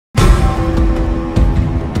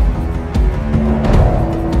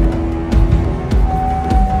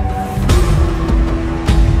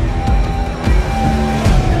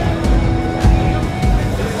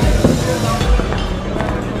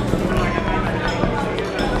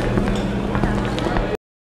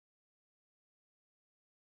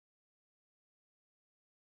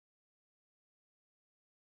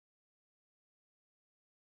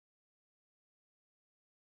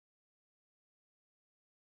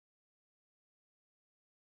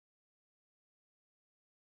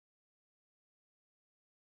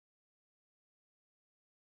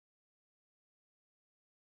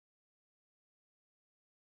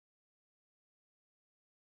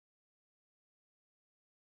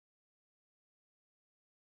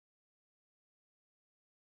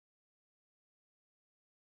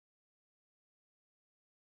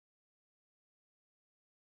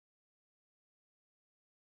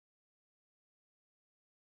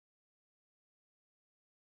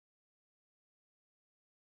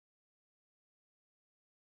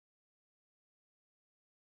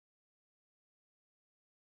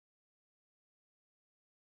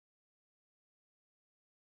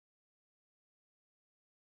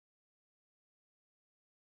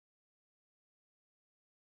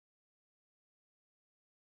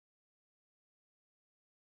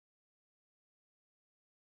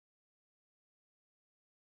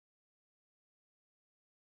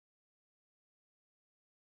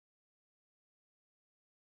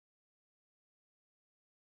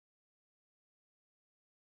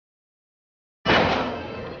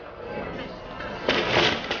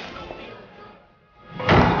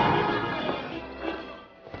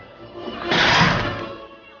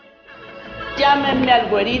Llámenme al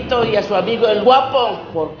güerito y a su amigo el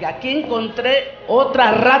guapo, porque aquí encontré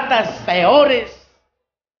otras ratas peores.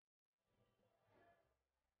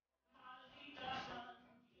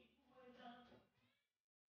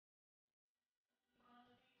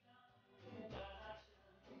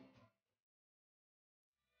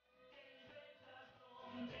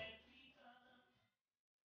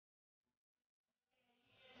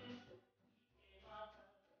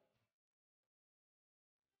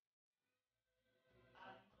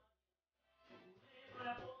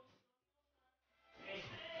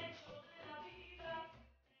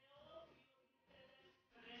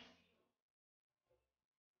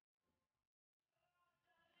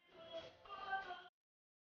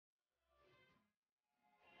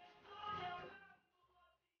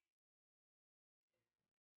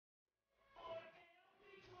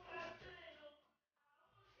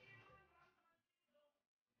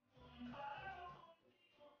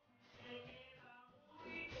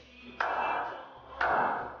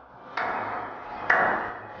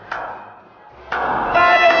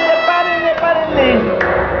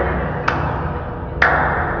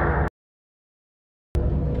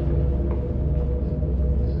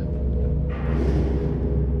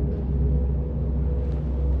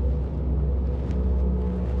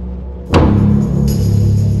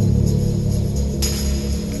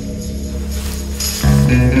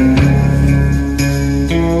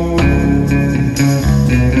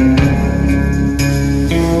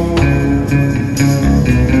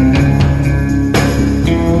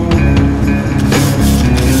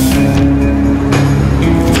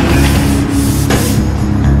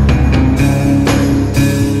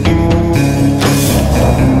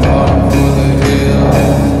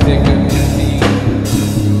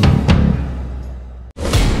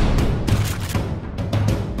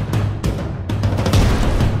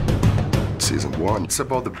 It's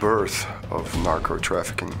about the birth of narco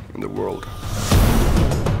trafficking in the world.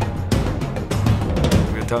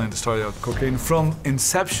 We're telling the story of cocaine from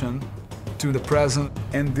inception to the present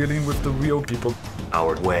and dealing with the real people.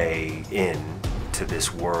 Our way in to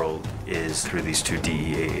this world is through these two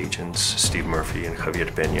DEA agents, Steve Murphy and Javier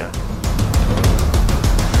Peña.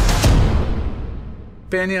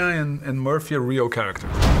 Peña and Murphy are real characters.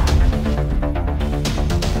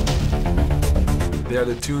 They are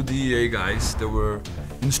the two DEA guys that were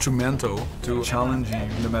instrumental to challenging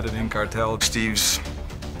the Medellin cartel. Steve's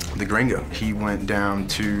the gringo. He went down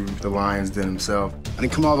to the Lion's Den himself. I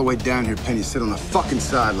didn't come all the way down here, Penny. Sit on the fucking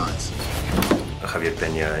sidelines. Javier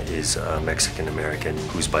Peña is a Mexican-American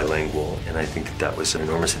who's bilingual, and I think that was an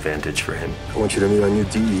enormous advantage for him. I want you to meet our new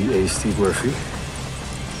DEA, Steve Murphy.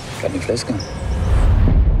 Carne fresca.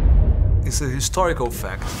 It's a historical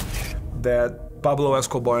fact that Pablo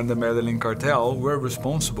Escobar and the Medellin cartel were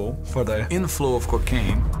responsible for the inflow of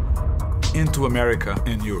cocaine into America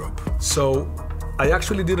and Europe. So I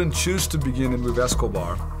actually didn't choose to begin it with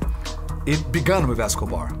Escobar. It began with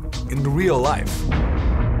Escobar in real life.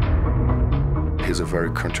 He's a very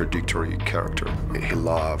contradictory character. He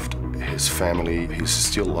loved his family. He's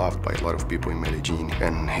still loved by a lot of people in Medellin,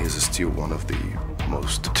 and he's still one of the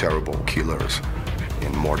most terrible killers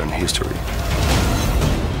in modern history.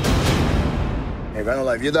 Me gano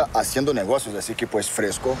la vida haciendo negocios, así que pues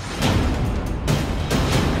fresco.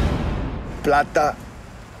 Plata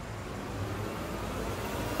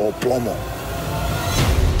o plomo.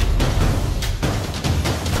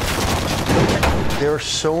 There are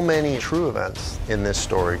so many true events in this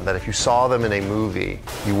story that if you saw them in a movie,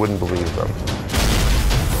 you wouldn't believe them.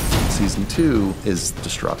 Season 2 is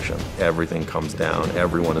destruction. Everything comes down,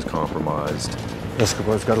 everyone is compromised.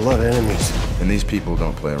 Escobar's got a lot of enemies. And these people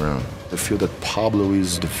don't play around. I feel that Pablo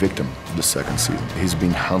is the victim of the second season. He's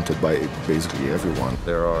been hunted by basically everyone.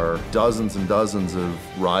 There are dozens and dozens of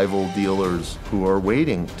rival dealers who are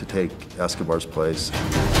waiting to take Escobar's place.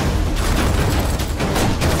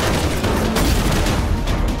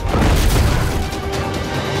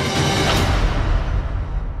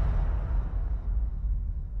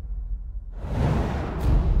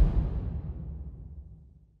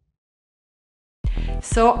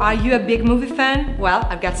 So, are you a big movie fan? Well,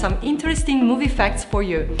 I've got some interesting movie facts for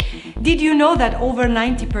you. Did you know that over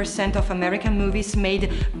 90% of American movies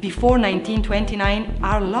made before 1929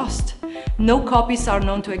 are lost? No copies are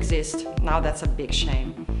known to exist. Now that's a big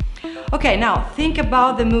shame. Okay, now think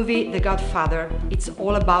about the movie The Godfather. It's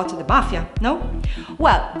all about the mafia, no?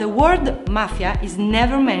 Well, the word mafia is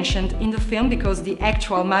never mentioned in the film because the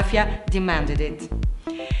actual mafia demanded it.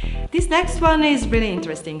 This next one is really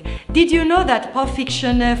interesting. Did you know that Pulp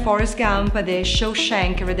Fiction, Forrest Gump, The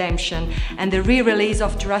Shawshank Redemption and the re-release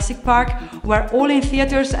of Jurassic Park were all in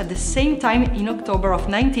theaters at the same time in October of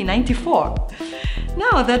 1994?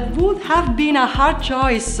 Now, that would have been a hard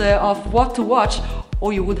choice of what to watch,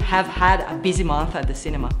 or you would have had a busy month at the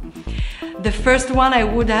cinema. The first one I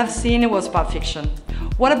would have seen was Pulp Fiction.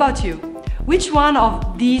 What about you? Which one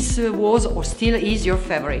of these was or still is your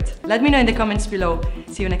favorite? Let me know in the comments below.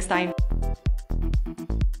 See you next time.